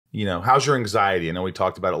you know, how's your anxiety? I know we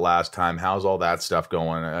talked about it last time. How's all that stuff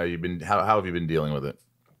going? How have you been dealing with it?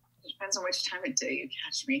 Depends on which time of day you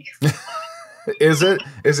catch me. Is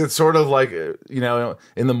it sort of like, you know,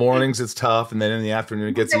 in the mornings it's tough, and then in the afternoon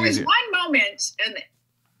it gets There was easier? one moment,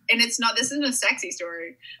 and it's not, this isn't a sexy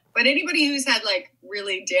story, but anybody who's had like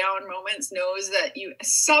really down moments knows that you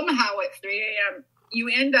somehow at 3 a.m. you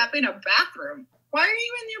end up in a bathroom. Why are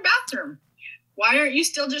you in your bathroom? Why aren't you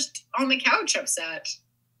still just on the couch upset?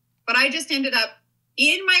 But I just ended up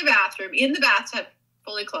in my bathroom, in the bathtub,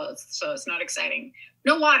 fully clothed, so it's not exciting.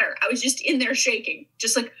 No water. I was just in there shaking,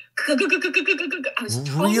 just like, I was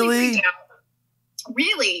totally freaked out.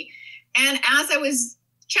 Really. And as I was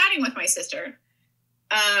chatting with my sister,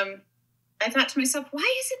 I thought to myself,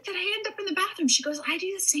 why is it that I end up in the bathroom? She goes, I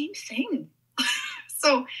do the same thing.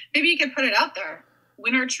 So maybe you could put it out there.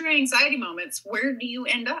 When our true anxiety moments, where do you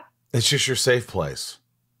end up? It's just your safe place.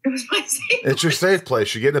 It was my safe It's place. your safe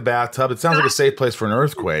place. You get in a bathtub. It sounds like a safe place for an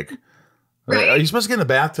earthquake. Right? Are you supposed to get in the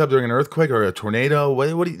bathtub during an earthquake or a tornado?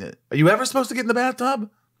 Are you ever supposed to get in the bathtub?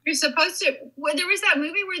 You're supposed to. Well, there was that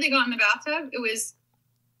movie where they got in the bathtub. It was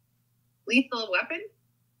Lethal Weapon.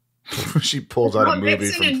 She pulls out a movie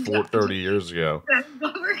Gibson from 30 years ago.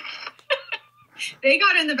 They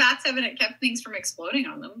got in the bathtub and it kept things from exploding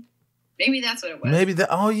on them. Maybe that's what it was. Maybe that.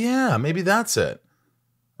 Oh yeah, maybe that's it.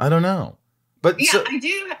 I don't know. But yeah, so,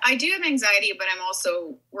 I do have anxiety, but I'm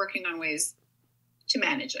also working on ways to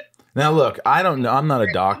manage it. now look, I don't know. I'm not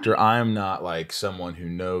a doctor. I'm not like someone who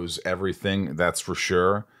knows everything. That's for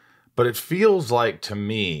sure. But it feels like to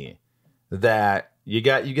me that you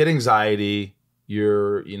get anxiety.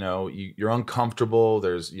 You're uncomfortable.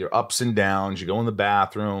 There's your ups and downs. You go in the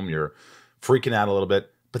bathroom. You're freaking out a little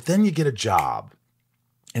bit. But then you get a job,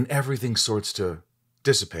 and everything sorts to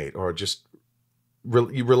dissipate, or just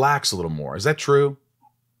you relax a little more. Is that true?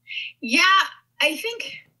 Yeah, I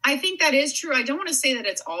think that is true. I don't want to say that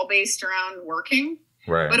it's all based around working,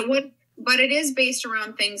 Right. but it is based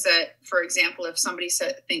around things that, for example, if somebody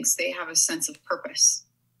thinks they have a sense of purpose,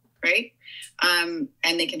 right? And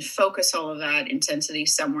they can focus all of that intensity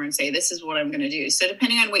somewhere and say, this is what I'm going to do. So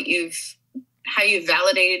depending on how you've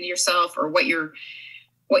validated yourself, or what your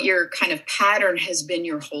kind of pattern has been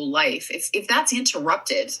your whole life, if that's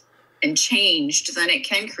interrupted and changed, then it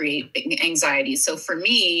can create anxiety. So for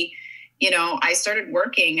me, I started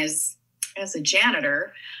working as a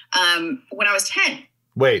janitor when I was 10.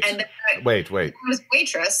 Wait. And Wait. I was a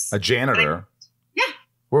waitress. A janitor? Yeah.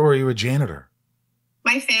 Where were you a janitor?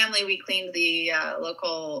 My family, we cleaned the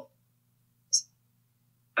local.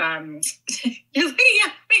 You're looking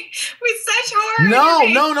at me with such horror.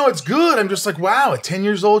 No, it's good. I'm just like, wow, at 10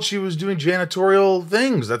 years old, she was doing janitorial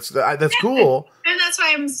things. That's cool. And that's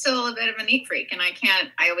why I'm still a bit of a neat freak, and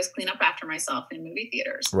I always clean up after myself in movie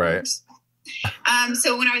theaters. Right.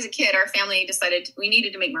 So when I was a kid, our family decided we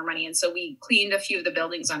needed to make more money, and so we cleaned a few of the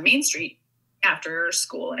buildings on Main Street after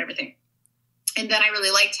school and everything. And then I really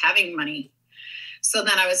liked having money. So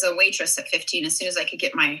then I was a waitress at 15 as soon as I could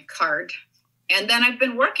get my card. And then I've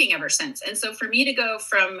been working ever since. And so for me to go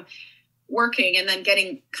from working and then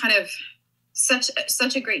getting kind of such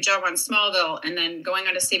a great job on Smallville, and then going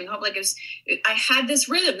on to Saving Hope, I had this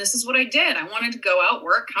rhythm. This is what I did. I wanted to go out,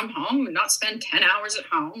 work, come home, and not spend 10 hours at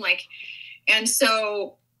home. And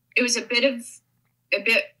so it was a bit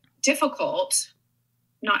difficult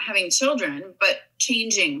not having children, but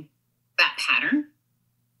changing that pattern,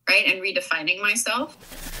 right? And redefining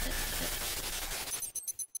myself.